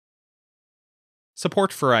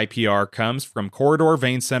Support for IPR comes from Corridor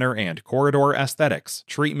Vein Center and Corridor Aesthetics,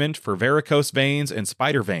 treatment for varicose veins and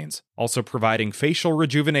spider veins, also providing facial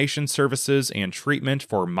rejuvenation services and treatment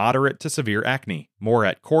for moderate to severe acne. More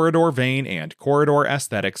at Corridor Vein and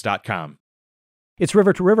CorridorAesthetics.com. It's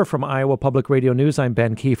River to River from Iowa Public Radio News. I'm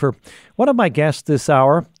Ben Kiefer. One of my guests this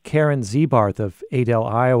hour, Karen Zebarth of Adel,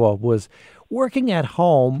 Iowa, was working at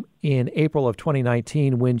home in April of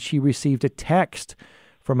 2019 when she received a text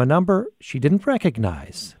from a number she didn't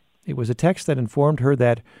recognize. It was a text that informed her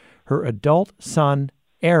that her adult son,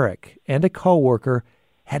 Eric, and a coworker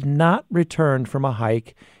had not returned from a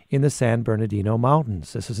hike in the San Bernardino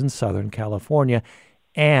Mountains. This is in Southern California,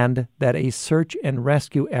 and that a search and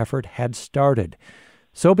rescue effort had started.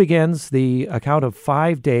 So begins the account of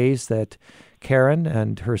 5 days that Karen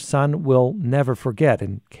and her son will never forget,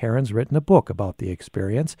 and Karen's written a book about the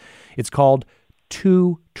experience. It's called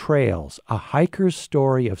Two Trails, a hiker's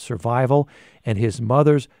story of survival and his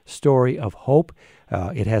mother's story of hope.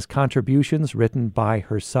 It has contributions written by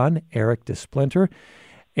her son, Eric DeSplinter.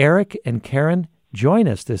 Eric and Karen join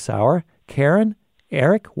us this hour. Karen,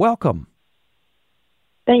 Eric, welcome.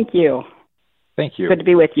 Thank you. Thank you. Good to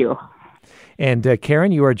be with you. And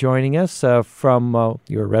Karen, you are joining us from,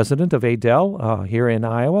 you're a resident of Adel here in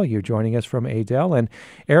Iowa. You're joining us from Adel. And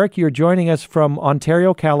Eric, you're joining us from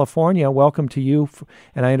Ontario, California. Welcome to you.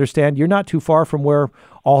 And I understand you're not too far from where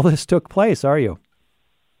all this took place, are you?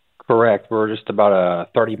 Correct. We're just about a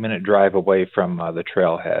 30-minute drive away from the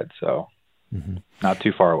trailhead, so not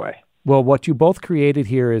too far away. Well, what you both created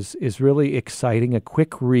here is really exciting, a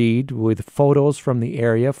quick read with photos from the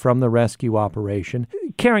area, from the rescue operation.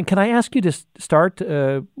 Karen, can I ask you to start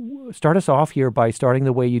us off here by starting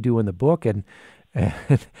the way you do in the book and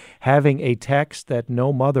having a text that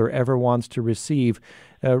no mother ever wants to receive.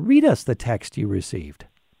 Read us the text you received.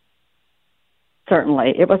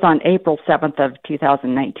 Certainly. It was on April 7th of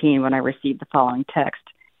 2019 when I received the following text.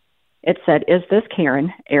 It said, "Is this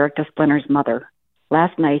Karen, Eric DeSplinter's mother?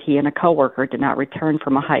 Last night, he and a coworker did not return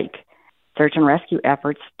from a hike. Search and rescue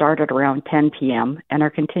efforts started around 10 p.m. and are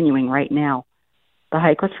continuing right now. The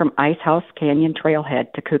hike was from Ice House Canyon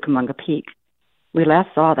Trailhead to Cucamonga Peak. We last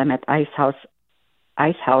saw them at Ice House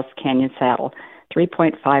Canyon Saddle,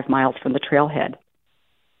 3.5 miles from the trailhead."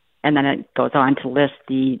 And then it goes on to list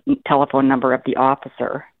the telephone number of the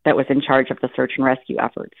officer that was in charge of the search and rescue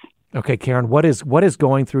efforts. Okay, Karen, what is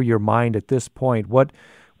going through your mind at this point? What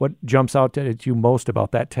jumps out at you most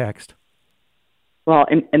about that text? Well,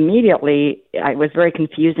 immediately, it was very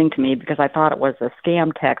confusing to me because I thought it was a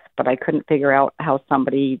scam text, but I couldn't figure out how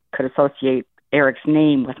somebody could associate Eric's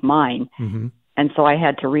name with mine. Mm-hmm. And so I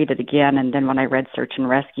had to read it again, and then when I read Search and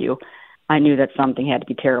Rescue, I knew that something had to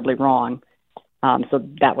be terribly wrong. So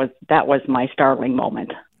that was my startling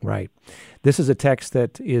moment. Right. This is a text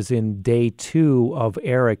that is in day 2 of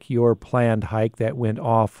Eric, your planned hike that went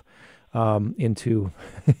off into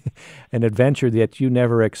an adventure that you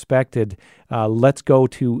never expected. Let's go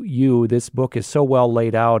to you. This book is so well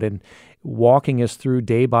laid out and walking us through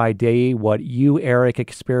day by day what you, Eric,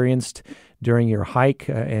 experienced during your hike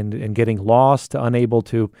and getting lost, unable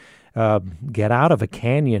to get out of a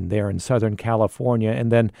canyon there in Southern California.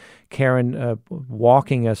 And then Karen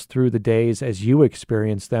walking us through the days as you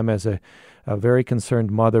experienced them as a very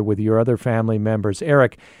concerned mother with your other family members.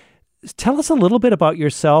 Eric, tell us a little bit about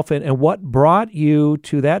yourself and what brought you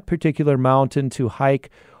to that particular mountain to hike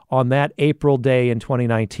on that April day in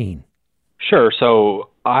 2019. Sure. So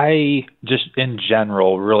I just in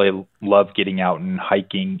general really love getting out and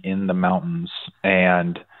hiking in the mountains.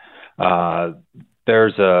 And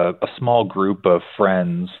there's a small group of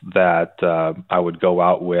friends that I would go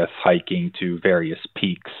out with hiking to various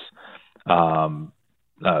peaks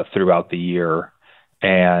throughout the year.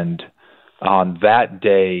 And on that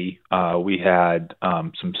day, we had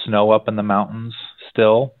some snow up in the mountains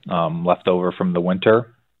still, left over from the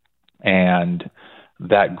winter. And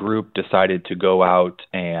that group decided to go out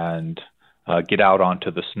and get out onto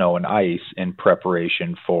the snow and ice in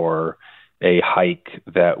preparation for a hike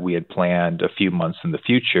that we had planned a few months in the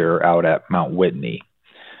future out at Mount Whitney.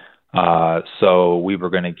 So we were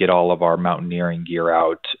going to get all of our mountaineering gear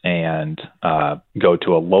out and go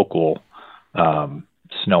to a local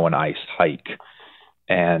snow and ice hike.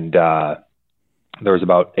 And there was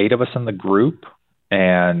about 8 of us in the group,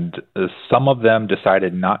 and some of them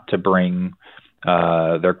decided not to bring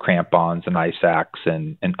their crampons and ice axe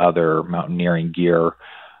and other mountaineering gear.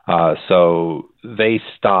 So they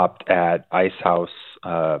stopped at Ice House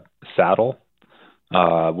Saddle,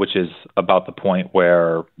 which is about the point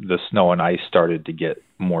where the snow and ice started to get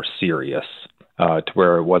more serious, to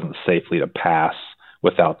where it wasn't safely to pass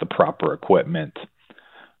without the proper equipment.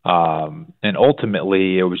 And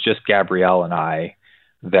ultimately, it was just Gabrielle and I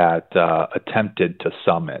that attempted to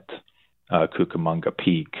summit Cucamonga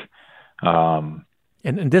Peak. And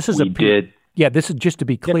this is this is just to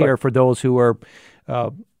be clear for those who are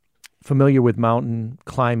familiar with mountain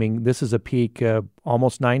climbing. This is a peak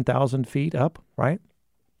almost 9,000 feet up, right?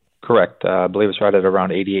 Correct. I believe it's right at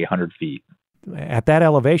around 8,800 feet. At that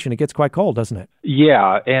elevation, it gets quite cold, doesn't it?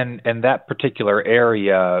 Yeah, and that particular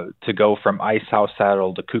area, to go from Ice House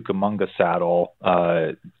Saddle to Cucamonga Saddle,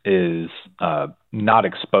 is not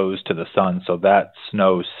exposed to the sun, so that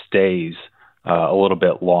snow stays a little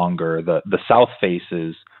bit longer. The south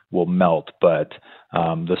faces will melt, but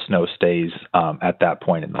the snow stays at that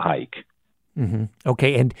point in the hike. Mm-hmm.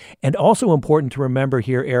 Okay, and also important to remember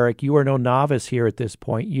here, Eric, you are no novice here at this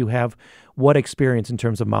point. You have what experience in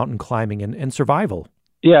terms of mountain climbing and survival?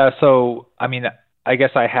 Yeah, so, I mean, I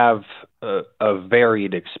guess I have a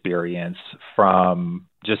varied experience from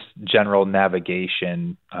just general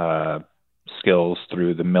navigation skills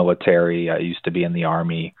through the military. I used to be in the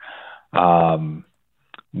Army.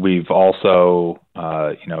 We've also,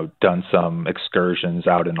 done some excursions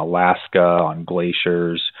out in Alaska on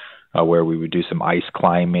glaciers, where we would do some ice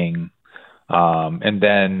climbing, and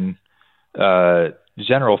then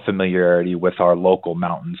general familiarity with our local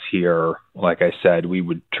mountains here. Like I said, we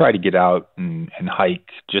would try to get out and hike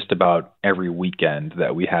just about every weekend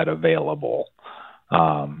that we had available.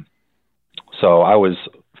 So I was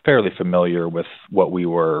fairly familiar with what we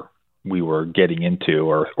were getting into,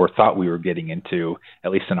 or thought we were getting into,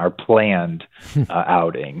 at least in our planned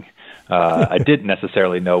outing. I didn't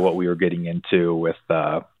necessarily know what we were getting into with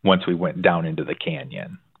once we went down into the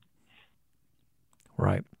canyon.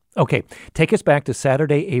 Right. Okay. Take us back to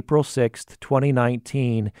Saturday, April 6th,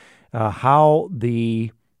 2019, how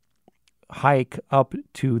the hike up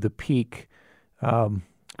to the peak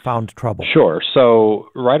found trouble. Sure. So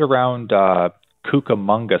right around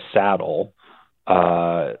Cucamonga Saddle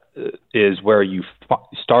is where you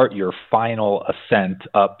start your final ascent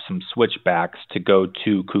up some switchbacks to go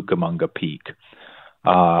to Cucamonga Peak.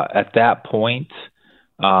 At that point,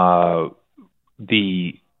 the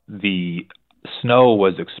snow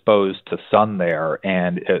was exposed to sun there,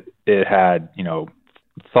 and it had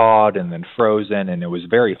thawed and then frozen, and it was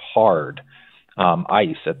very hard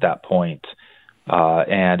ice at that point.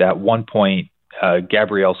 And at one point,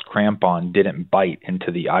 Gabrielle's crampon didn't bite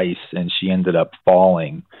into the ice, and she ended up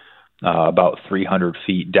falling about 300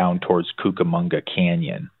 feet down towards Cucamonga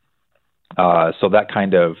Canyon. So that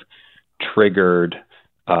kind of triggered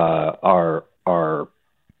our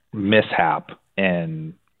mishap,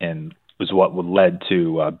 and was what led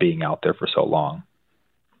to being out there for so long.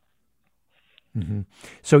 Mm-hmm.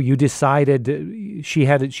 So you decided she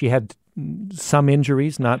had some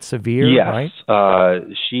injuries, not severe, yes. right?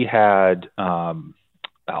 She had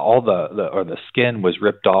all the skin was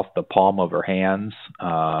ripped off the palm of her hands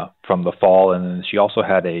from the fall, and then she also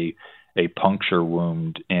had a puncture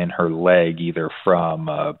wound in her leg, either from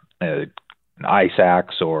an ice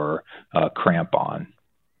axe or a crampon.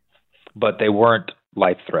 But they weren't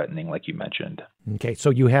life-threatening, like you mentioned. Okay,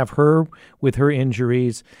 so you have her with her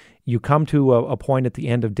injuries. You come to a point at the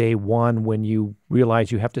end of day one when you realize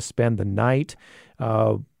you have to spend the night.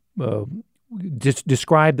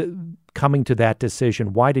 Describe coming to that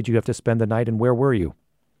decision. Why did you have to spend the night, and where were you?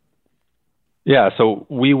 Yeah, so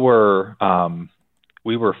we were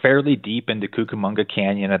fairly deep into Cucamonga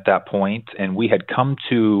Canyon at that point, and we had come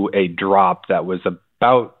to a drop that was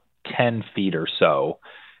about 10 feet or so.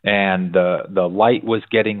 And the light was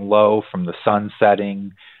getting low from the sun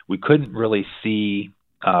setting. We couldn't really see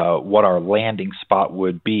what our landing spot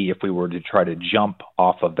would be if we were to try to jump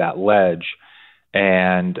off of that ledge.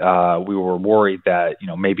 And we were worried that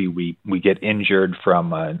maybe we get injured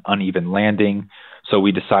from an uneven landing. So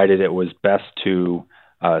we decided it was best to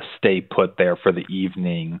stay put there for the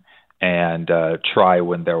evening and try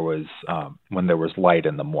when there was light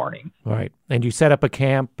in the morning. Right. And you set up a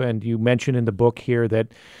camp, and you mentioned in the book here that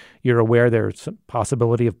you're aware there's a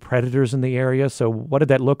possibility of predators in the area. So what did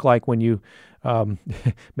that look like when you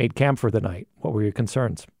made camp for the night? What were your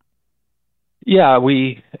concerns? Yeah,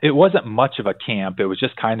 it wasn't much of a camp. It was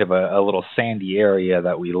just kind of a little sandy area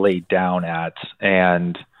that we laid down at,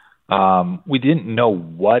 and we didn't know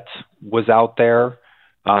what was out there.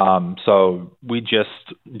 So we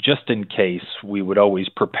just in case, we would always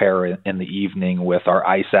prepare in the evening with our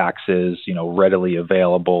ice axes, readily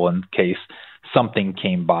available in case something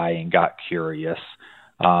came by and got curious.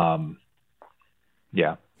 Yeah.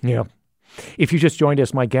 Yeah. If you just joined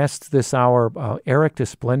us, my guest this hour, Eric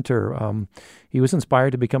DeSplinter, he was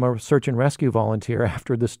inspired to become a search and rescue volunteer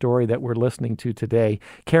after the story that we're listening to today.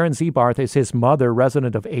 Karen Zebarth is his mother,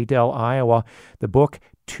 resident of Adel, Iowa. The book,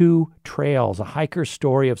 Two Trails, a hiker's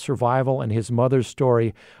story of survival and his mother's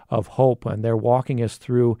story of hope. And they're walking us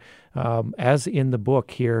through, as in the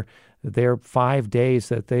book here, their 5 days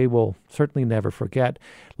that they will certainly never forget.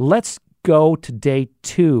 Let's go to day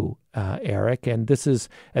 2, Eric. And this is,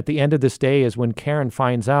 at the end of this day is when Karen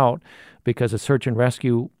finds out, because a search and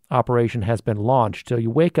rescue operation has been launched. So you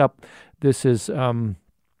wake up, this is on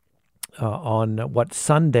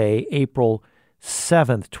Sunday, April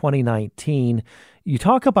 7th, 2019. You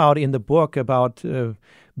talk about in the book about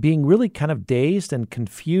being really kind of dazed and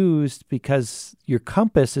confused because your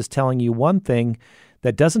compass is telling you one thing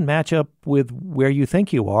that doesn't match up with where you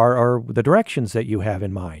think you are or the directions that you have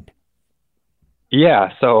in mind. Yeah,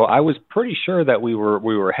 so I was pretty sure that we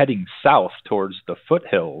were heading south towards the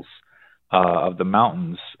foothills of the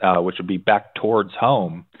mountains, which would be back towards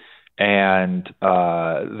home. And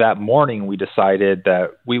that morning, we decided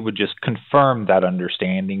that we would just confirm that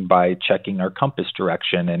understanding by checking our compass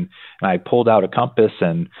direction. And I pulled out a compass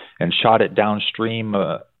and shot it downstream,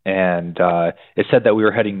 and it said that we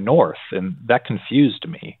were heading north, and that confused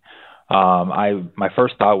me. My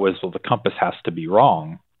first thought was, well, the compass has to be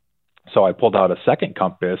wrong. So I pulled out a second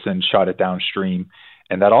compass and shot it downstream,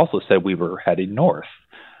 and that also said we were heading north.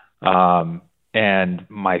 And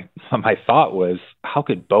my thought was, how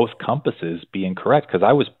could both compasses be incorrect? Because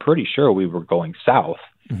I was pretty sure we were going south.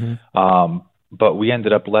 Mm-hmm. But we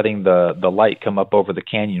ended up letting the light come up over the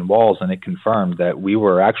canyon walls, and it confirmed that we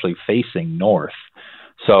were actually facing north.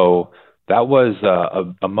 So that was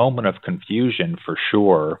a moment of confusion for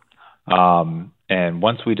sure. And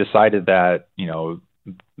once we decided that,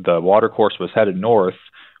 the watercourse was headed north,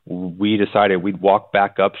 we decided we'd walk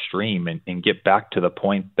back upstream and get back to the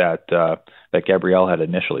point that Gabrielle had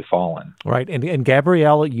initially fallen. Right. And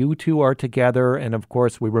Gabrielle, you two are together. And of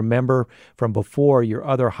course, we remember from before your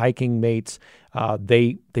other hiking mates,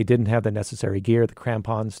 they didn't have the necessary gear, the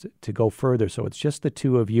crampons to go further. So it's just the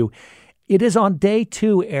two of you. It is on day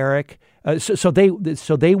 2, Eric.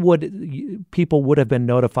 People would have been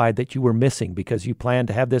notified that you were missing because you planned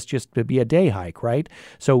to have this just to be a day hike, right?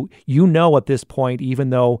 So at this point,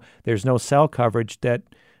 even though there's no cell coverage, that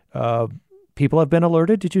people have been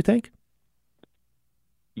alerted, did you think?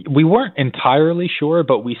 We weren't entirely sure,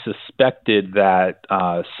 but we suspected that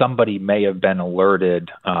somebody may have been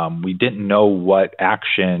alerted. We didn't know what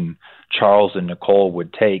action Charles and Nicole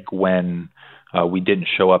would take when we didn't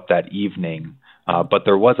show up that evening. But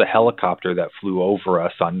there was a helicopter that flew over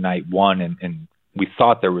us on night 1, and we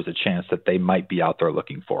thought there was a chance that they might be out there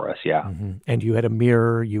looking for us, yeah. Mm-hmm. And you had a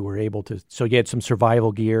mirror, you were able to, so you had some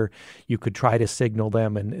survival gear, you could try to signal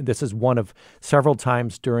them, and this is one of several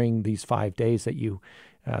times during these 5 days that you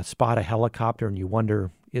spot a helicopter and you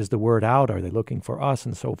wonder, is the word out, are they looking for us,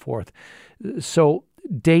 and so forth. So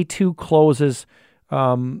day 2 closes,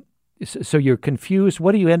 so you're confused.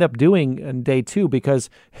 What do you end up doing on day 2? Because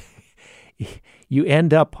you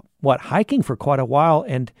end up, hiking for quite a while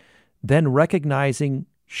and then recognizing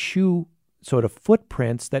shoe sort of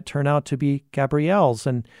footprints that turn out to be Gabrielle's,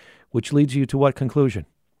 and which leads you to what conclusion?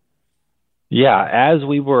 Yeah, as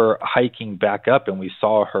we were hiking back up and we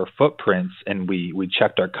saw her footprints and we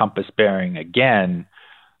checked our compass bearing again,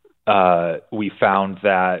 we found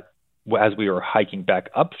that as we were hiking back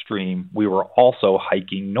upstream, we were also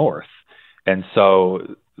hiking north. And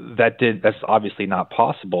so that's obviously not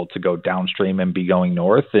possible to go downstream and be going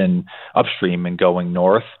north and upstream and going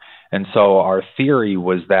north. And so our theory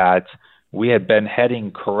was that we had been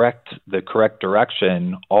heading the correct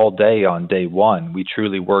direction all day on day 1. We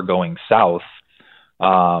truly were going south,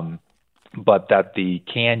 but that the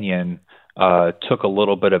canyon took a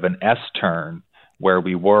little bit of an S-turn where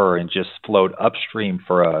we were and just flowed upstream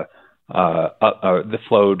for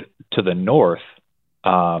flowed to the north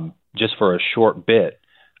just for a short bit.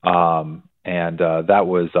 And that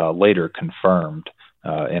was later confirmed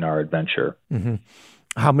in our adventure. Mm-hmm.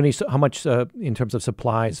 How much in terms of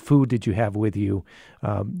supplies, food did you have with you,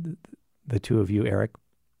 the two of you, Eric?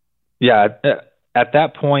 Yeah, at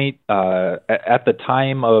that point, at the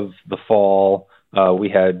time of the fall, we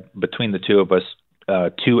had, between the two of us,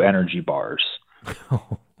 2 energy bars.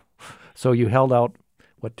 So you held out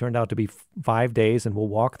what turned out to be 5 days, and we'll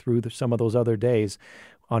walk through some of those other days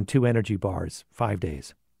on 2 energy bars, 5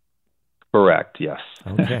 days. Correct, yes.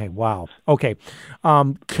 Okay, wow. Okay,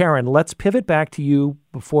 Karen, let's pivot back to you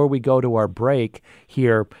before we go to our break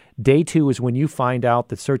here. Day 2 is when you find out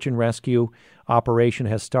the search and rescue operation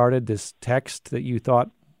has started, this text that you thought,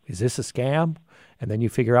 is this a scam? and then you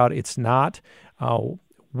figure out it's not.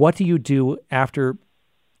 What do you do after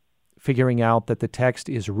figuring out that the text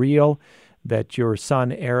is real, that your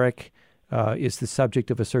son, Eric, is the subject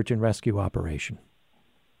of a search and rescue operation?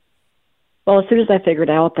 Well, as soon as I figured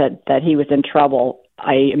out that he was in trouble,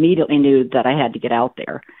 I immediately knew that I had to get out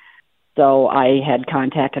there. So I had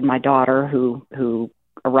contacted my daughter who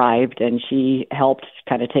arrived, and she helped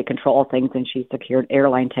kind of take control of things, and she secured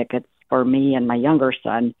airline tickets for me and my younger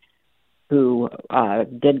son, who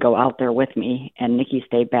did go out there with me, and Nikki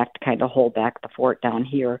stayed back to kind of hold back the fort down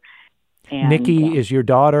here. And, Nikki is your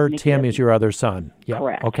daughter, Tim is your other son. Yeah.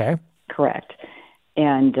 Correct. Okay. Correct.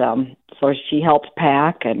 And so she helped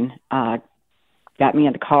pack and got me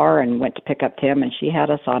in the car and went to pick up Tim, and she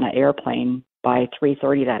had us on an airplane by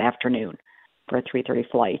 3:30 that afternoon for a 3:30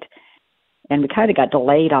 flight. And we kind of got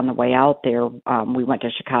delayed on the way out there. We went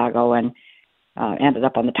to Chicago and ended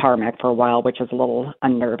up on the tarmac for a while, which was a little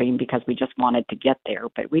unnerving because we just wanted to get there.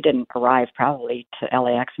 But we didn't arrive probably to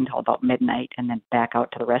LAX until about midnight, and then back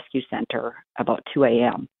out to the rescue center about 2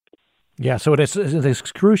 a.m. Yeah, so it's an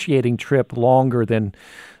excruciating trip, longer than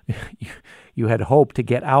you had hoped, to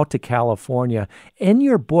get out to California. In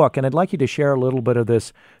your book, and I'd like you to share a little bit of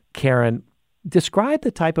this, Karen, describe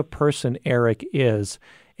the type of person Eric is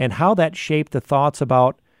and how that shaped the thoughts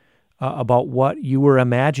about what you were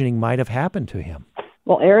imagining might have happened to him.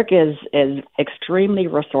 Well, Eric is extremely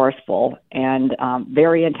resourceful and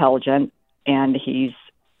very intelligent, and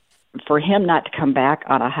for him not to come back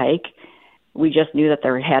on a hike, we just knew that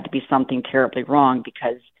there had to be something terribly wrong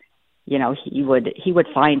because, he would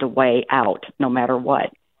find a way out no matter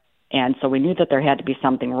what. And so we knew that there had to be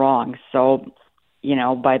something wrong. So,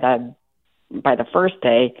 by the first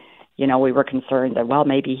day, we were concerned that, well,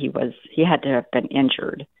 maybe he had to have been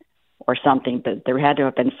injured or something, but there had to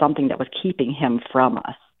have been something that was keeping him from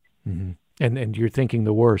us. Mm-hmm. And you're thinking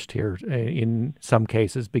the worst here in some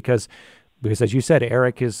cases because as you said,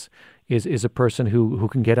 Eric is a person who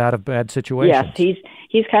can get out of bad situations. Yes,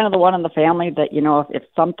 he's kind of the one in the family that,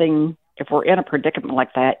 if we're in a predicament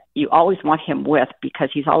like that, you always want him with because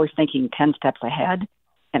he's always thinking 10 steps ahead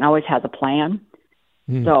and always has a plan.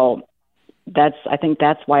 So I think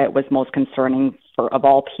that's why it was most concerning of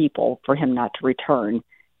all people for him not to return.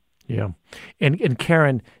 Yeah. And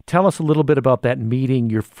Karen, tell us a little bit about that meeting,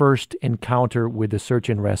 your first encounter with the search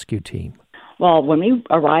and rescue team. Well, when we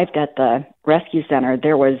arrived at the rescue center,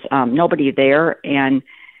 there was nobody there, and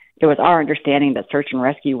it was our understanding that search and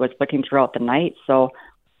rescue was looking throughout the night. So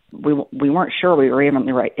we weren't sure we were even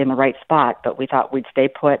in the right spot, but we thought we'd stay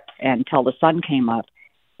put until the sun came up.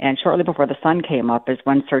 And shortly before the sun came up is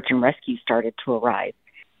when search and rescue started to arrive.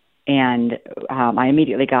 And I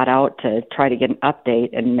immediately got out to try to get an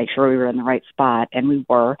update and make sure we were in the right spot, and we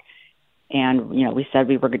were. And we said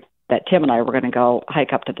that Tim and I were going to go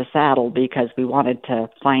hike up to the Saddle because we wanted to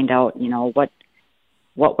find out,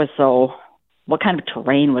 what kind of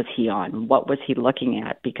terrain was he on? What was he looking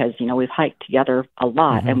at? Because, we've hiked together a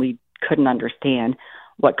lot, and we couldn't understand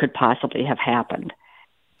what could possibly have happened.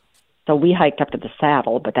 So we hiked up to the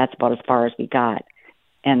Saddle, but that's about as far as we got.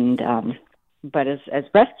 And but as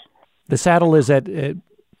the Saddle is at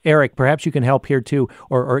Eric, perhaps you can help here too,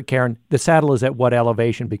 or Karen. The Saddle is at what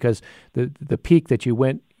elevation? Because the peak that you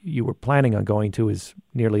were planning on going to is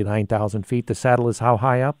nearly 9,000 feet. The Saddle is how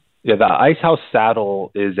high up? Yeah, the Ice House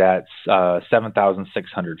Saddle is at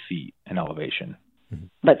 7,600 feet in elevation. Mm-hmm.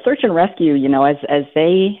 But search and rescue, as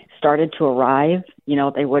they started to arrive,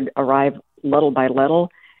 they would arrive little by little.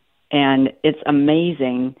 And it's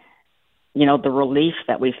amazing, the relief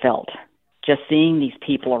that we felt just seeing these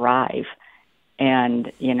people arrive.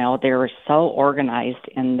 And, they were so organized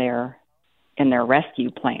in their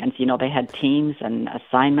rescue plans. They had teams and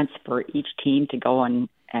assignments for each team to go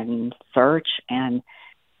and search. And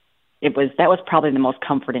that was probably the most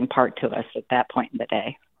comforting part to us at that point in the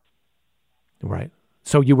day. Right.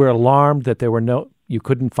 So you were alarmed that you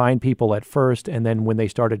couldn't find people at first, and then when they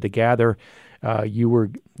started to gather, you were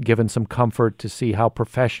given some comfort to see how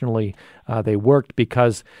professionally they worked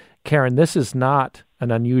because, Karen, this is not an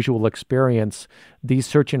unusual experience. These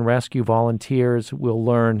search and rescue volunteers will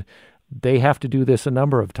learn they have to do this a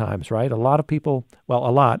number of times, right? A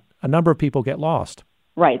number of people get lost.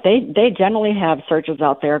 Right. They generally have searches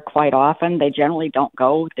out there quite often. They generally don't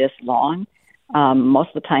go this long. Most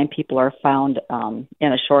of the time people are found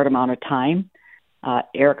in a short amount of time.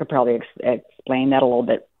 Eric could probably explain that a little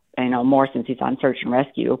bit, more since he's on search and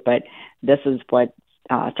rescue. But this is what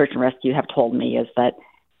search and rescue have told me is that,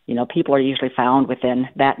 people are usually found within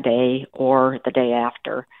that day or the day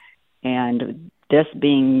after. And this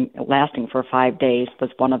lasting for 5 days was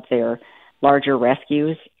one of their larger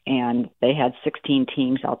rescues, and they had 16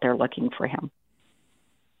 teams out there looking for him.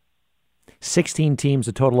 16 teams,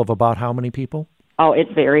 a total of about how many people? Oh, it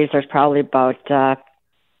varies. There's probably about a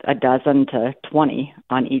dozen to 20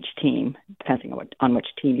 on each team, depending on which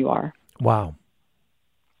team you are. Wow.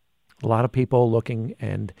 A lot of people looking.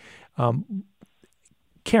 And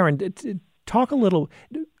Karen, talk a little.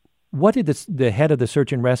 What did the head of the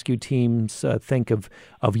search and rescue teams think of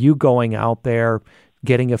you going out there,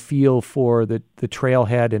 getting a feel for the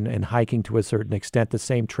trailhead and hiking to a certain extent, the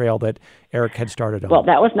same trail that Eric had started on? Well,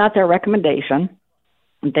 that was not their recommendation.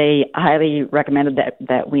 They highly recommended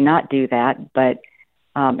that we not do that, but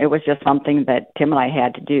it was just something that Tim and I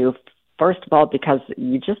had to do. First of all, because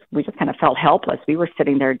we just kind of felt helpless. We were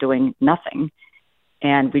sitting there doing nothing,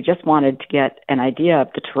 and we just wanted to get an idea of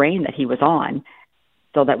the terrain that he was on,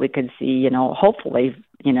 so that we could see, hopefully,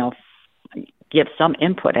 give some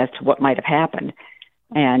input as to what might have happened.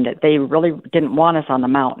 And they really didn't want us on the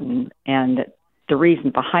mountain, and the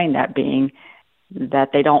reason behind that being that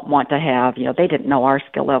they don't want to have, they didn't know our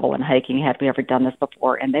skill level in hiking, had we ever done this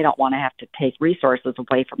before, and they don't want to have to take resources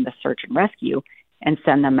away from the search and rescue and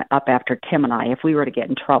send them up after Tim and I if we were to get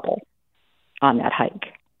in trouble on that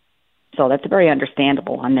hike. So that's very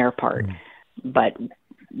understandable on their part. But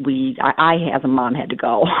I as a mom had to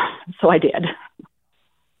go, so I did.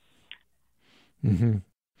 Mm-hmm.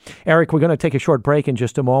 Eric, we're going to take a short break in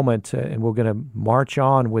just a moment, and we're going to march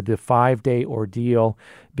on with the 5-day ordeal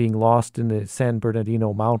being lost in the San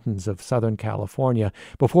Bernardino Mountains of Southern California.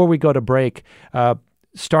 Before we go to break,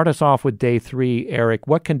 start us off with day 3, Eric.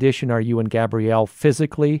 What condition are you and Gabrielle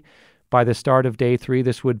physically by the start of day 3?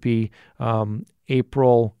 This would be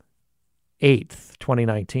April 8th,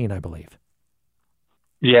 2019, I believe.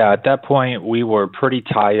 Yeah, at that point, we were pretty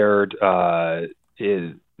tired.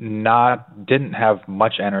 Didn't have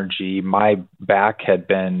much energy. My back had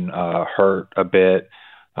been hurt a bit,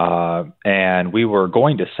 and we were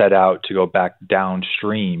going to set out to go back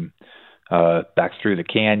downstream, back through the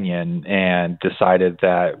canyon, and decided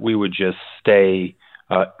that we would just stay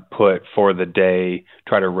put for the day,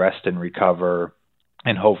 try to rest and recover,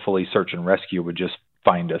 and hopefully search and rescue would just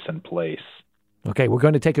find us in place. Okay, we're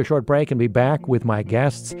going to take a short break and be back with my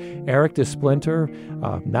guests. Eric DeSplinter,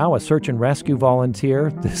 now a search and rescue volunteer.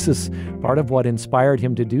 This is part of what inspired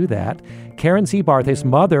him to do that. Karen Zebarth, his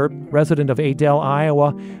mother, resident of Adel,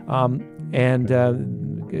 Iowa, and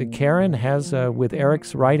Karen has, with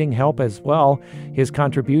Eric's writing help as well, his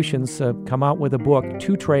contributions come out with a book,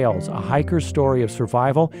 Two Trails, A Hiker's Story of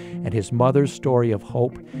Survival and His Mother's Story of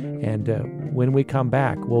Hope. And when we come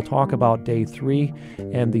back, we'll talk about day 3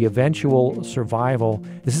 and the eventual survival.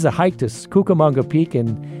 This is a hike to Cucamonga Peak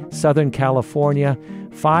in Southern California.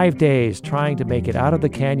 5 days trying to make it out of the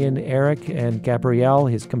canyon. Eric and Gabrielle,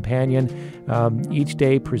 his companion, each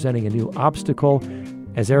day presenting a new obstacle.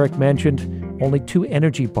 As Eric mentioned, only 2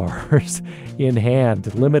 energy bars in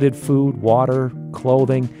hand, limited food, water,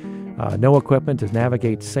 clothing, no equipment to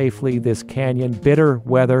navigate safely this canyon, bitter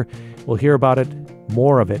weather. We'll hear about it,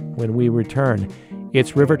 more of it, when we return.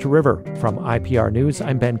 It's River to River from IPR News.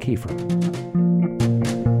 I'm Ben Kiefer.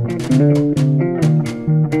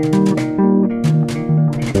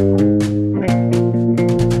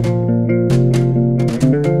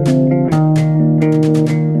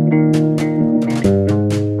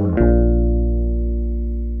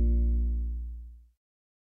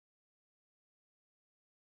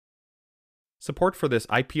 Support for this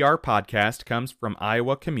IPR podcast comes from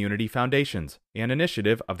Iowa Community Foundations, an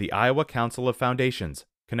initiative of the Iowa Council of Foundations,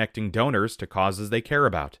 connecting donors to causes they care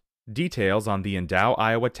about. Details on the Endow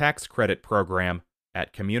Iowa Tax Credit Program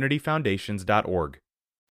at communityfoundations.org.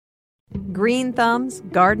 Green thumbs,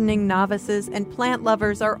 gardening novices, and plant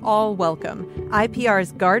lovers are all welcome.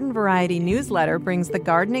 IPR's Garden Variety newsletter brings the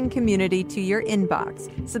gardening community to your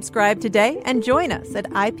inbox. Subscribe today and join us at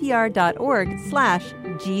ipr.org/GV.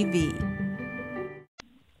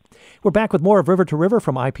 We're back with more of River to River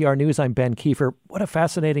from IPR News. I'm Ben Kiefer. What a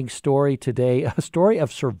fascinating story today, a story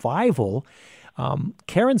of survival.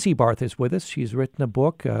 Karen Zebarth is with us. She's written a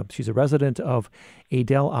book. She's a resident of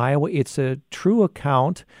Adel, Iowa. It's a true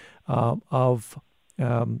account of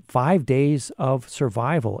 5 days of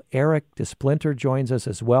survival. Eric DeSplinter joins us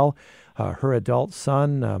as well. Her adult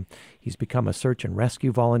son, he's become a search and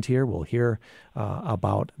rescue volunteer. We'll hear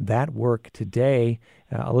about that work today,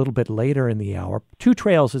 a little bit later in the hour. Two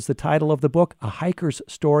Trails is the title of the book, A Hiker's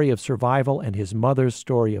Story of Survival and His Mother's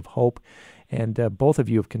Story of Hope. And both of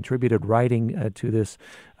you have contributed writing to this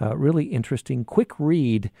really interesting, quick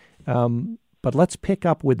read. But let's pick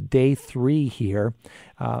up with day 3 here.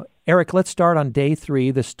 Eric, let's start on day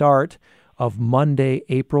 3, the start of Monday,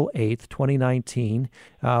 April 8th, 2019.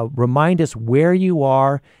 Remind us where you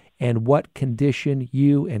are and what condition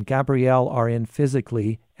you and Gabrielle are in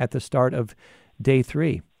physically at the start of day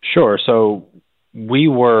 3. Sure. So we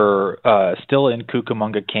were still in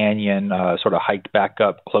Cucamonga Canyon, sort of hiked back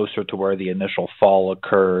up closer to where the initial fall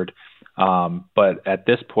occurred. But at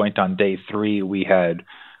this point on day 3, we had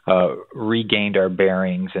regained our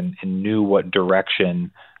bearings and knew what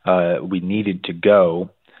direction we needed to go,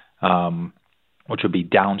 which would be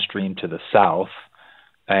downstream to the south.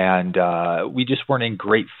 And we just weren't in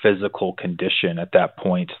great physical condition at that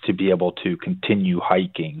point to be able to continue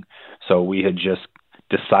hiking. So we had just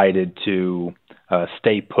decided to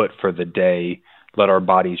stay put for the day, let our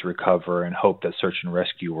bodies recover, and hope that search and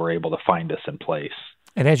rescue were able to find us in place.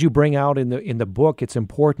 And as you bring out in the book, it's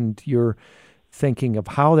important you're thinking of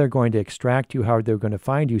how they're going to extract you, how they're going to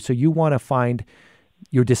find you. So you want to find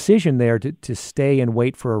your decision there to stay and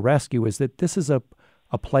wait for a rescue is that this is a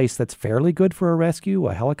place that's fairly good for a rescue,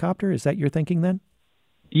 a helicopter. Is that your thinking then?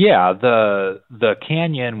 Yeah, the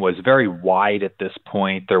canyon was very wide at this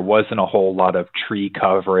point. There wasn't a whole lot of tree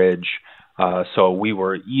coverage, so we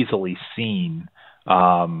were easily seen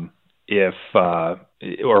or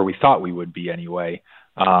we thought we would be anyway,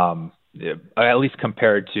 at least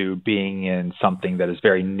compared to being in something that is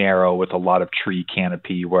very narrow with a lot of tree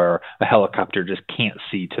canopy where a helicopter just can't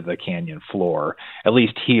see to the canyon floor. At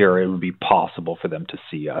least here, it would be possible for them to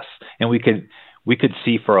see us. And we could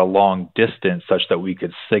see for a long distance such that we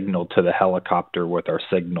could signal to the helicopter with our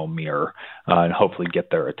signal mirror and hopefully get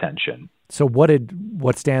their attention. So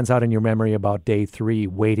what stands out in your memory about day 3,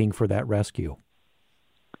 waiting for that rescue?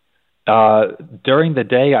 During the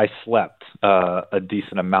day, I slept a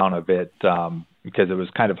decent amount of it because it was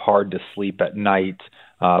kind of hard to sleep at night.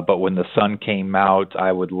 But when the sun came out,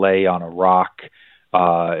 I would lay on a rock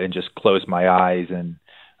and just close my eyes. And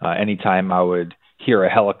anytime I would hear a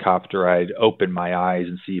helicopter, I'd open my eyes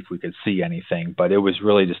and see if we could see anything. But it was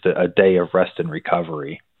really just a day of rest and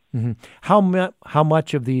recovery. Mm-hmm. How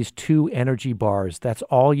much of these 2 energy bars, that's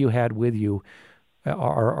all you had with you,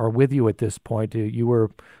 are with you at this point? You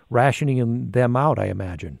were rationing them out, I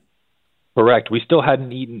imagine. Correct. We still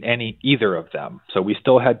hadn't eaten either of them, so we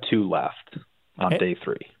still had 2 left on day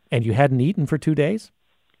 3. And you hadn't eaten for 2 days?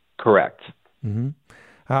 Correct. Mm-hmm.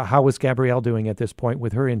 How was Gabrielle doing at this point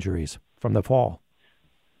with her injuries from the fall?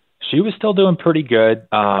 She was still doing pretty good.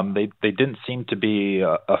 They didn't seem to be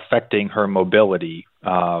affecting her mobility.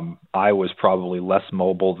 I was probably less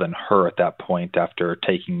mobile than her at that point after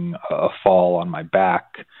taking a fall on my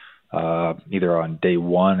back, either on day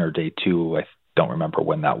 1 or day 2. I don't remember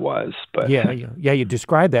when that was. But yeah, you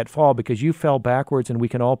described that fall because you fell backwards, and we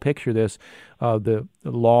can all picture this, the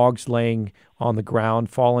logs laying on the ground,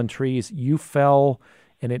 fallen trees. You fell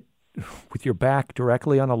with your back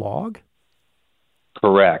directly on a log?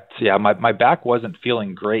 Correct. Yeah, my back wasn't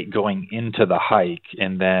feeling great going into the hike,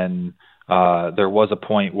 and then there was a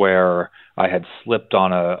point where I had slipped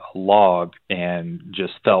on a log and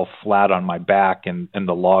just fell flat on my back, and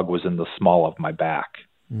the log was in the small of my back.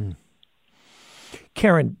 Mm.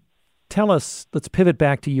 Karen, tell us, let's pivot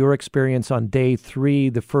back to your experience on day 3,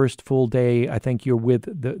 the first full day. I think you're with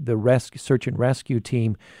the search and rescue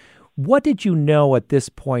team. What did you know at this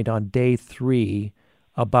point on day 3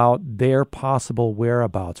 about their possible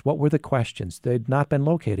whereabouts? What were the questions? They'd not been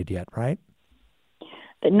located yet, right?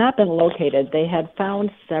 They'd not been located. They had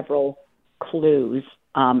found several clues,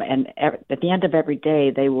 and at the end of every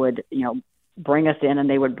day, they would, bring us in and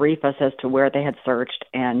they would brief us as to where they had searched,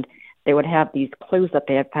 and they would have these clues that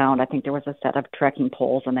they had found. I think there was a set of trekking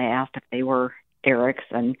poles, and they asked if they were Eric's,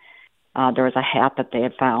 and there was a hat that they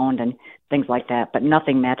had found and things like that, but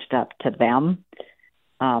nothing matched up to them.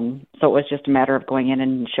 So it was just a matter of going in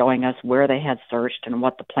and showing us where they had searched and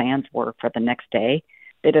what the plans were for the next day.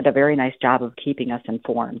 They did a very nice job of keeping us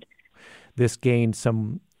informed. This gained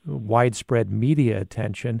some widespread media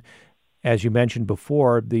attention. As you mentioned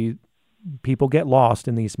before, the people get lost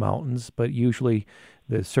in these mountains, but usually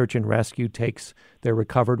the search and rescue they're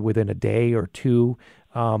recovered within a day or 2.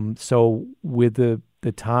 So with the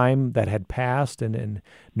time that had passed and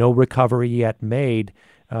no recovery yet made,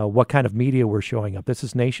 what kind of media were showing up? This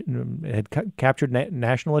is had captured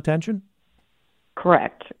national attention?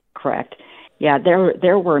 Correct. Yeah,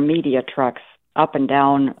 there were media trucks up and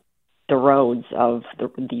down the roads of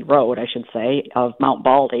the road, I should say, of Mount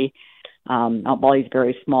Baldy. Mount Baldy is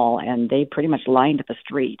very small, and they pretty much lined the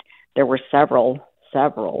street. There were several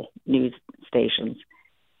news stations,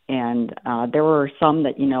 and there were some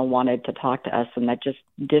that wanted to talk to us, and that just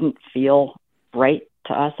didn't feel right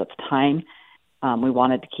to us at the time. We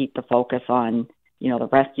wanted to keep the focus on the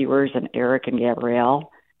rescuers and Eric and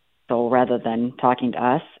Gabrielle, so rather than talking to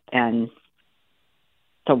us, and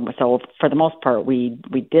So for the most part, we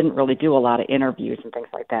didn't really do a lot of interviews and things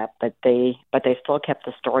like that, but they still kept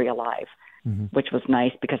the story alive, which was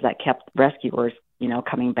nice because that kept rescuers,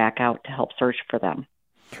 coming back out to help search for them.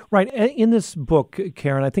 Right. In this book,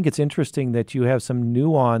 Karen, I think it's interesting that you have some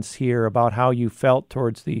nuance here about how you felt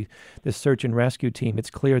towards the search and rescue team. It's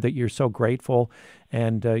clear that you're so grateful,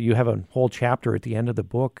 and you have a whole chapter at the end of the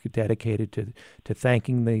book dedicated to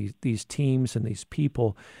thanking these teams and these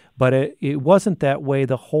people. But it wasn't that way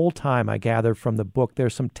the whole time, I gather from the book.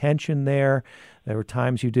 There's some tension there. There were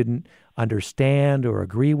times you didn't understand or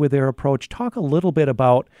agree with their approach. Talk a little bit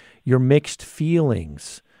about your mixed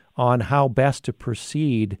feelings on how best to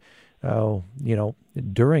proceed,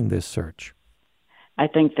 during this search. I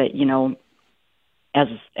think that, as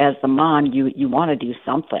the mom, you want to do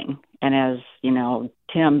something. And as,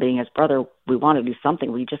 Tim being his brother, we want to do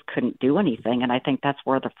something. We just couldn't do anything. And I think that's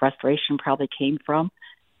where the frustration probably came from,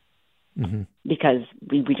 because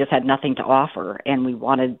we just had nothing to offer. And we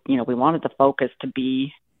wanted the focus to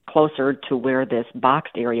be closer to where this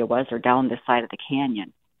boxed area was, or down this side of the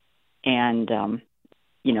canyon. And,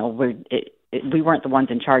 we weren't the ones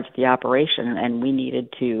in charge of the operation, and we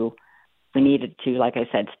needed to, like I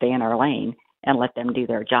said, stay in our lane and let them do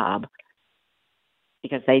their job,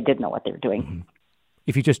 because they did know what they were doing.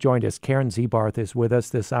 If you just joined us, Karen Zebarth is with us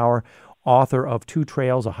this hour, author of Two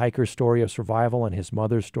Trails, A Hiker's Story of Survival and His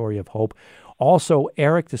Mother's Story of Hope. Also,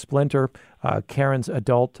 Eric DeSplinter, Karen's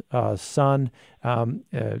adult son.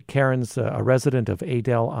 Karen's a resident of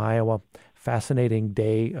Adel, Iowa. Fascinating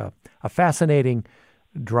day, a fascinating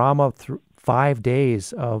drama, 5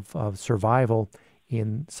 days of survival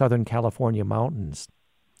in Southern California mountains.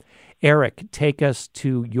 Eric, take us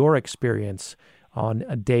to your experience on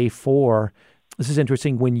day 4. This is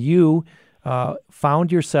interesting. When you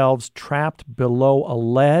found yourselves trapped below a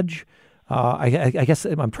ledge, I guess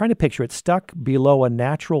I'm trying to picture it, stuck below a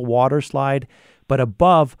natural water slide, but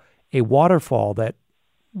above a waterfall that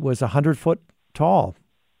was 100 foot tall.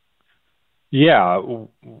 Yeah,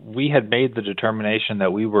 we had made the determination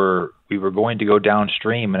that we were going to go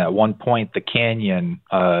downstream, and at one point the canyon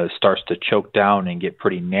starts to choke down and get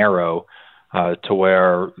pretty narrow, to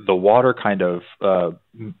where the water kind of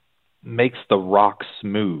makes the rock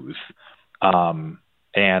smooth, and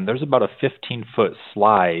there's about a 15-foot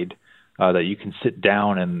slide that you can sit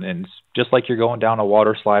down and just like you're going down a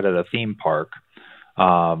water slide at a theme park,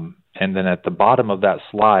 and then at the bottom of that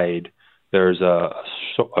slide, there's a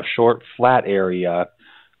short flat area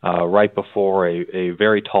right before a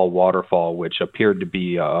very tall waterfall, which appeared to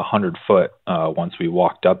be 100 foot once we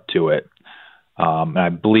walked up to it. And I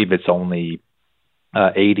believe it's only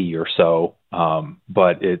 80 or so,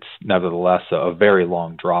 but it's nevertheless a very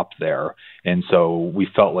long drop there. And so we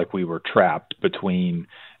felt like we were trapped between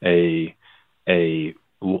a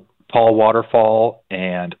tall waterfall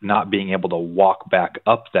and not being able to walk back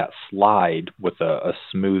up that slide with a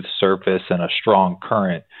smooth surface and a strong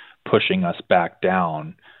current pushing us back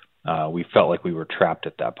down. We felt like we were trapped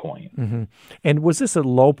at that point. And was this a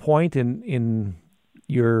low point in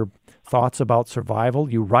your thoughts about survival?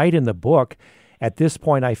 You write in the book, at this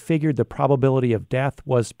point, I figured the probability of death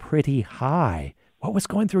was pretty high. What was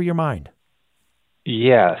going through your mind?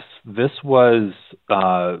 Yes, this was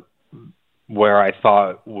where I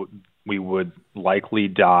thought we would likely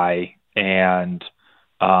die, and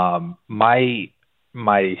my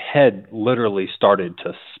head literally started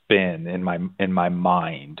to spin in my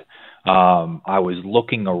mind. I was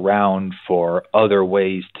looking around for other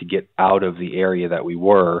ways to get out of the area that we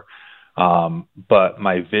were, but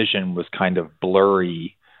my vision was kind of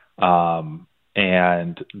blurry,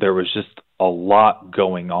 and there was just a lot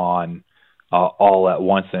going on all at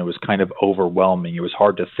once, and it was kind of overwhelming. It was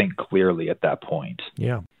hard to think clearly at that point.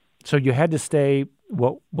 Yeah. So you had to stay,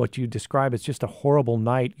 what you describe as just a horrible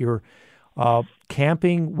night. You're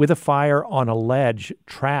camping with a fire on a ledge,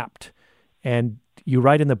 trapped, and you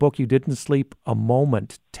write in the book you didn't sleep a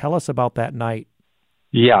moment. Tell us about that night.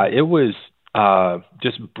 Yeah, it was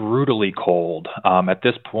just brutally cold. At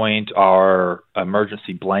this point, our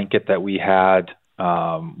emergency blanket that we had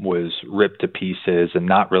was ripped to pieces and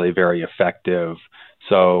not really very effective.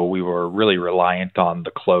 So we were really reliant on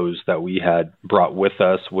the clothes that we had brought with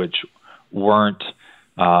us, which weren't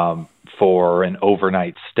for an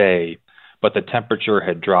overnight stay. But the temperature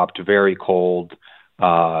had dropped very cold.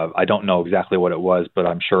 I don't know exactly what it was, but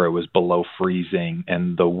I'm sure it was below freezing.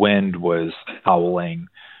 And the wind was howling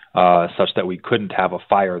such that we couldn't have a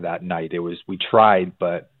fire that night. We tried,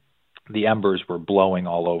 but the embers were blowing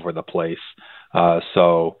all over the place.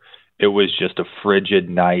 So it was just a frigid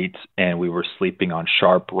night, and we were sleeping on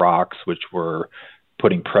sharp rocks, which were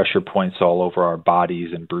putting pressure points all over our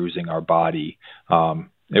bodies and bruising our body.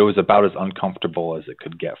 it was about as uncomfortable as it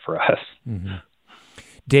could get for us. Mm-hmm.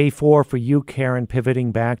 Day 4 for you, Karen,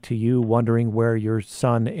 pivoting back to you, wondering where your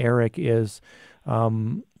son Eric is.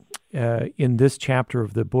 In this chapter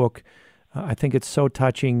of the book, I think it's so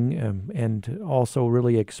touching and also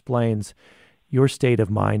really explains your state of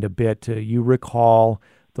mind a bit. You recall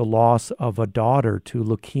the loss of a daughter to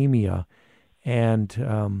leukemia,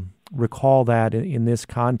 and recall that in this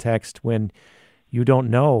context when you don't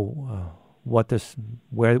know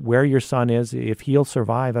where your son is, if he'll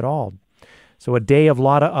survive at all. So a day of a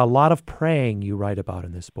lot of praying you write about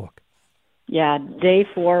in this book. Yeah, day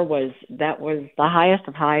 4 was the highest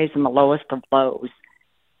of highs and the lowest of lows.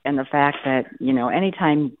 And the fact that,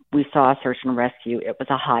 anytime we saw a search and rescue, it was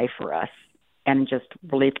a high for us and just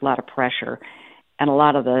relieved a lot of pressure. And a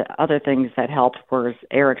lot of the other things that helped was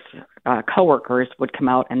Eric's coworkers would come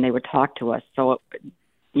out and they would talk to us. So,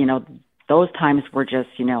 those times were just,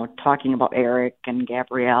 talking about Eric and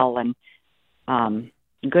Gabrielle and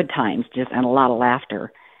good times, and a lot of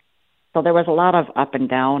laughter. So there was a lot of up and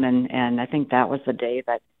down, and I think that was the day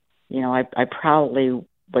that, I probably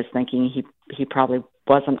was thinking he probably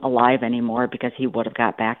wasn't alive anymore because he would have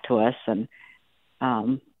got back to us. And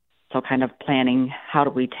so kind of planning, how do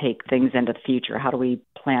we take things into the future? How do we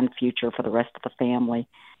plan future for the rest of the family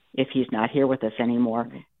if he's not here with us anymore?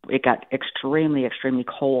 It got extremely, extremely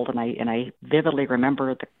cold, and I vividly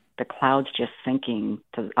remember the clouds just sinking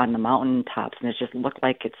on the mountain tops, and it just looked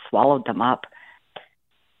like it swallowed them up.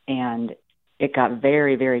 And it got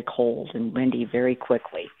very, very cold and windy very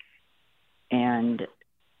quickly. And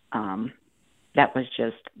that was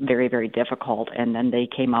just very, very difficult. And then they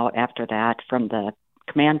came out after that from the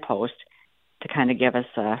command post to kind of give us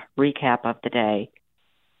a recap of the day.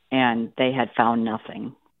 And they had found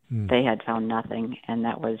nothing. They had found nothing. And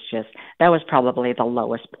that was probably the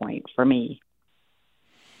lowest point for me.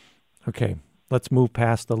 Okay, let's move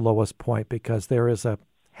past the lowest point because there is a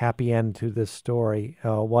happy end to this story.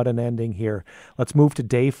 What an ending here. Let's move to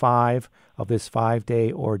day 5 of this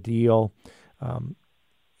 5-day ordeal,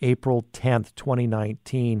 April 10th,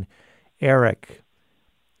 2019. Eric,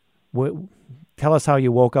 tell us how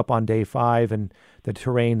you woke up on day 5 and the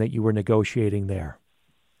terrain that you were negotiating there.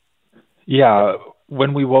 Yeah,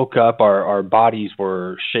 when we woke up, our bodies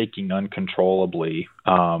were shaking uncontrollably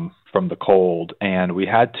from the cold, and we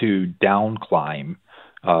had to down climb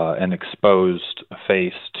an exposed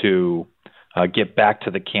face to get back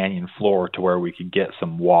to the canyon floor to where we could get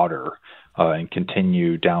some water and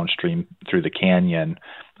continue downstream through the canyon.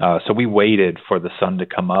 So we waited for the sun to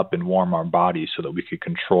come up and warm our bodies so that we could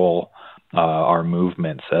control our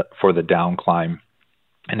movements for the down climb.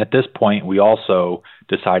 And at this point, we also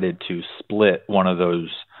decided to split one of those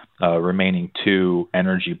remaining 2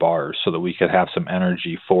 energy bars so that we could have some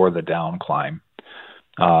energy for the down climb.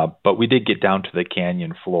 But we did get down to the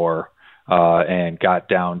canyon floor and got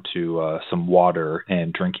down to some water,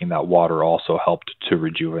 and drinking that water also helped to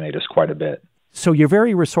rejuvenate us quite a bit. So you're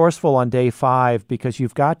very resourceful on day 5 because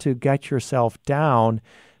you've got to get yourself down,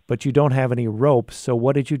 but you don't have any ropes. So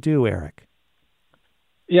what did you do, Eric?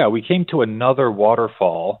 Yeah, we came to another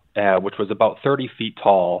waterfall, which was about 30 feet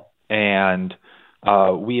tall, and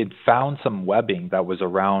we had found some webbing that was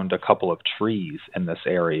around a couple of trees in this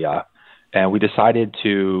area. And we decided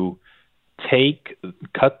to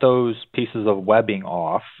cut those pieces of webbing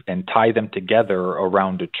off and tie them together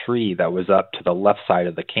around a tree that was up to the left side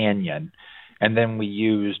of the canyon. And then we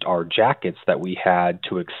used our jackets that we had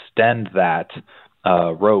to extend that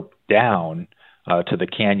rope down to the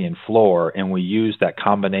canyon floor. And we used that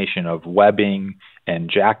combination of webbing and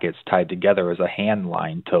jackets tied together as a hand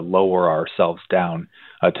line to lower ourselves down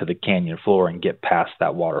to the canyon floor and get past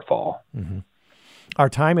that waterfall. Mm-hmm. Our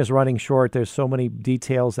time is running short. There's so many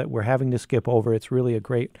details that we're having to skip over. It's really a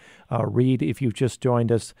great read. If you've just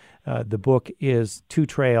joined us, the book is Two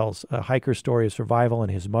Trails, A Hiker's Story of Survival and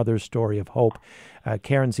His Mother's Story of Hope.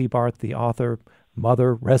 Karen Zibarth, the author,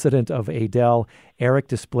 mother, resident of Adel. Eric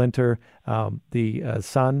DeSplinter, the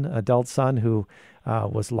adult son who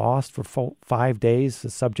was lost for 5 days, the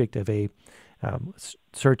subject of a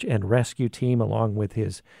search and rescue team along with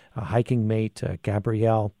his hiking mate,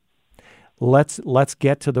 Gabrielle. Let's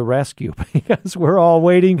get to the rescue because we're all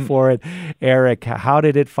waiting for it. Eric, how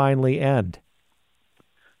did it finally end?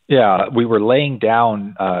 Yeah, we were laying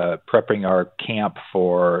down, prepping our camp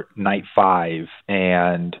for night 5,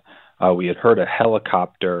 and we had heard a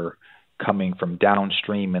helicopter coming from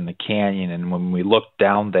downstream in the canyon. And when we looked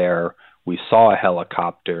down there, we saw a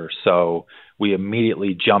helicopter. So we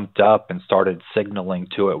immediately jumped up and started signaling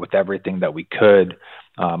to it with everything that we could.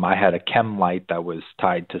 I had a chem light that was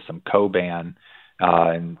tied to some Coban,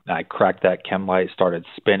 and I cracked that chem light, started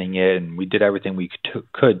spinning it, and we did everything we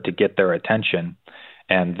could to get their attention.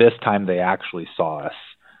 And this time they actually saw us.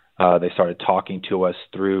 They started talking to us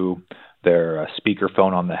through their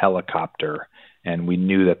speakerphone on the helicopter, and we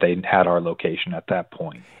knew that they had our location at that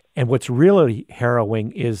point. And what's really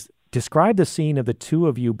harrowing is describe the scene of the two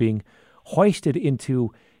of you being hoisted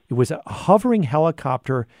into, it was a hovering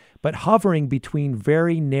helicopter, but hovering between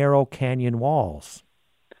very narrow canyon walls.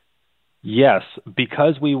 Yes,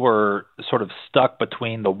 because we were sort of stuck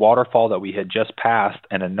between the waterfall that we had just passed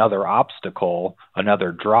and another obstacle,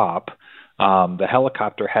 another drop, the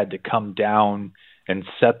helicopter had to come down and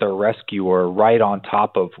set their rescuer right on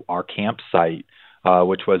top of our campsite,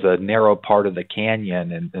 which was a narrow part of the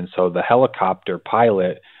canyon. And so the helicopter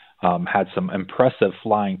pilot had some impressive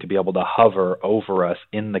flying to be able to hover over us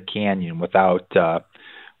in the canyon without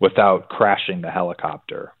crashing the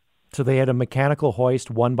helicopter. So they had a mechanical hoist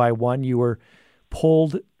one by one. You were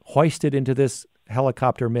hoisted into this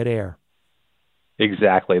helicopter midair.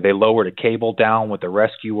 Exactly. They lowered a cable down with the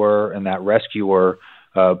rescuer, and that rescuer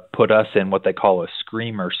put us in what they call a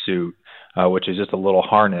screamer suit, which is just a little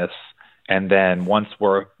harness. And then once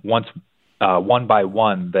one by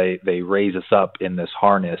one, they raise us up in this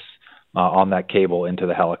harness on that cable into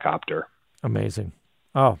the helicopter. Amazing.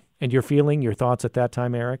 Oh, and your thoughts at that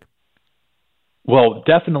time, Eric? Well,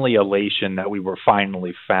 definitely elation that we were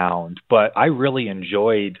finally found, but I really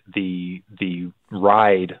enjoyed the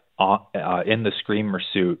ride in the screamer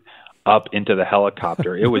suit up into the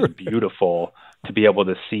helicopter. It was beautiful to be able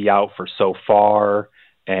to see out for so far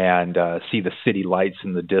and see the city lights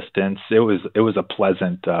in the distance. It was a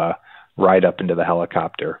pleasant ride up into the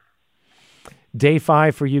helicopter. Day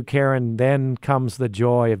 5 for you, Karen. Then comes the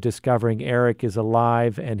joy of discovering Eric is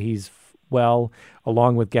alive and he's well,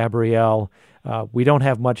 along with Gabrielle. We don't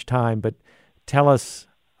have much time, but tell us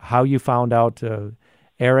how you found out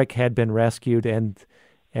Eric had been rescued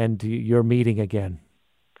and your meeting again.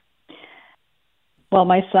 Well,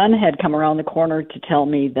 my son had come around the corner to tell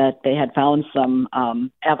me that they had found some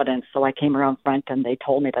evidence. So I came around front and they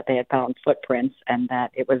told me that they had found footprints and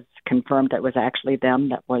that it was confirmed that it was actually them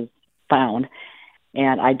that was found.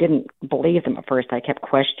 And I didn't believe them at first. I kept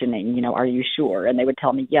questioning, are you sure? And they would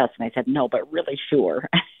tell me yes. And I said, no, but really sure.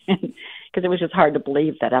 Because it was just hard to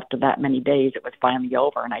believe that after that many days it was finally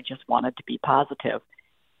over. And I just wanted to be positive.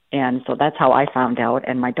 And so that's how I found out.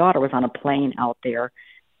 And my daughter was on a plane out there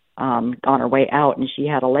on her way out, and she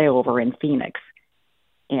had a layover in Phoenix.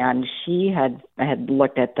 And she had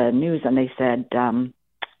looked at the news, and they said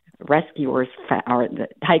rescuers or the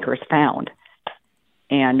hikers found.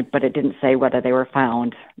 But it didn't say whether they were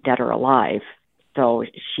found dead or alive. So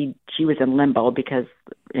she was in limbo because,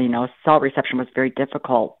 cell reception was very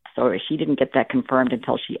difficult. So she didn't get that confirmed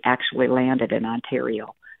until she actually landed in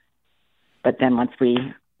Ontario. But then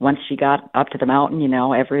once she got up to the mountain,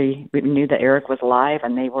 we knew that Eric was alive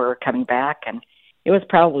and they were coming back. And it was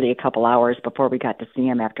probably a couple hours before we got to see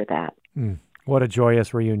him after that. What a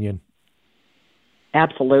joyous reunion.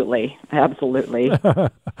 Absolutely. Absolutely.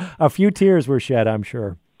 A few tears were shed, I'm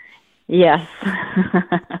sure. Yes.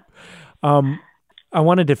 I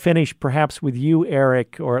wanted to finish perhaps with you,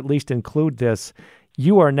 Eric, or at least include this.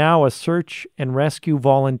 You are now a search and rescue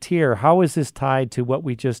volunteer. How is this tied to what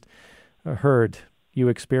we just heard you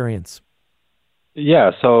experience?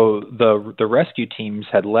 Yeah, so the rescue teams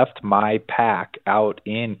had left my pack out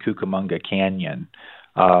in Cucamonga Canyon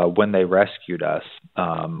when they rescued us.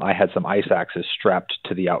 I had some ice axes strapped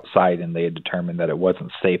to the outside, and they had determined that it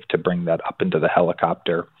wasn't safe to bring that up into the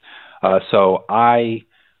helicopter. So I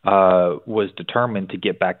was determined to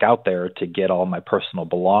get back out there to get all my personal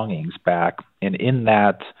belongings back. And in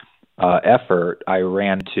that effort, I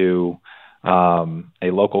ran to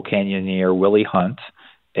a local canyoneer, Willie Hunt,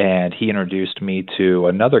 and he introduced me to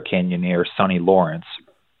another canyoneer, Sonny Lawrence,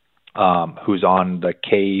 who's on the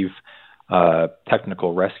cave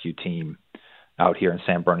technical rescue team out here in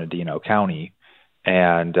San Bernardino County.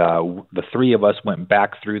 And the three of us went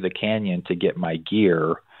back through the canyon to get my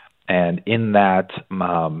gear. And in that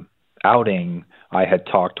outing, I had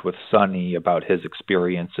talked with Sonny about his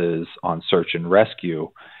experiences on search and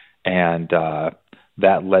rescue. And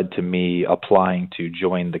that led to me applying to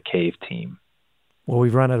join the cave team. Well,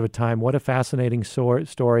 we've run out of time. What a fascinating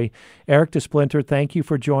story. Eric DeSplinter, thank you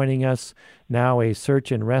for joining us. Now a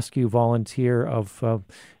search and rescue volunteer of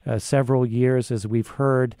several years, as we've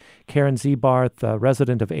heard. Karen Zebarth,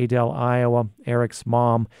 resident of Adel, Iowa, Eric's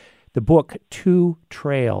mom. The book, Two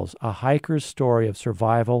Trails, a hiker's story of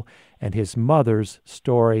survival and his mother's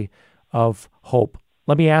story of hope.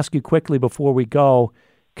 Let me ask you quickly before we go,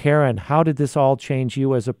 Karen, how did this all change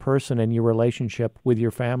you as a person and your relationship with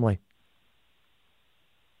your family?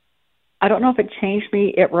 I don't know if it changed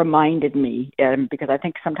me. It reminded me, because I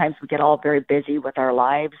think sometimes we get all very busy with our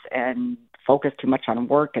lives and focus too much on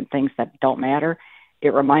work and things that don't matter.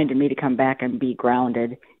 It reminded me to come back and be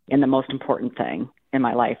grounded in the most important thing in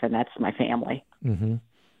my life, and that's my family. Mm-hmm.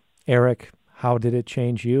 Eric, how did it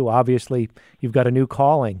change you? Obviously, you've got a new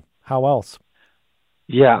calling. How else?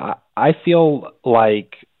 Yeah, I feel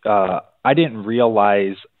like I didn't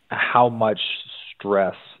realize how much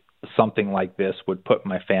stress something like this would put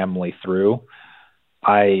my family through.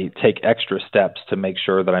 I take extra steps to make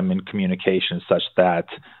sure that I'm in communication such that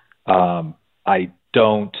I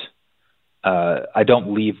don't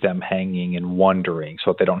leave them hanging and wondering,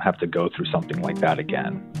 so that they don't have to go through something like that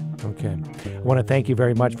again. Okay. I want to thank you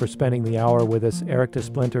very much for spending the hour with us, Eric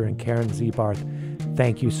DeSplinter and Karen Zebarth.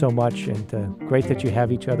 Thank you so much, and great that you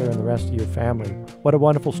have each other and the rest of your family. What a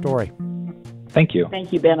wonderful story. Thank you.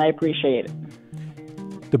 Thank you, Ben. I appreciate it.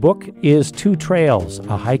 The book is Two Trails,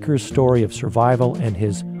 a hiker's story of survival and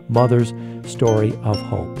his mother's story of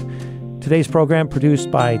hope. Today's program produced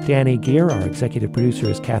by Danny Gear. Our executive producer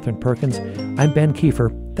is Catherine Perkins. I'm Ben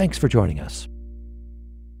Kiefer. Thanks for joining us.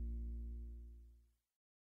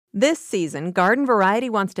 This season, Garden Variety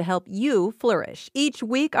wants to help you flourish. Each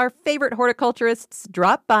week, our favorite horticulturists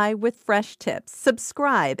drop by with fresh tips.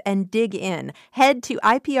 Subscribe and dig in. Head to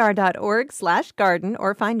ipr.org/garden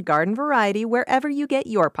or find Garden Variety wherever you get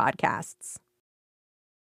your podcasts.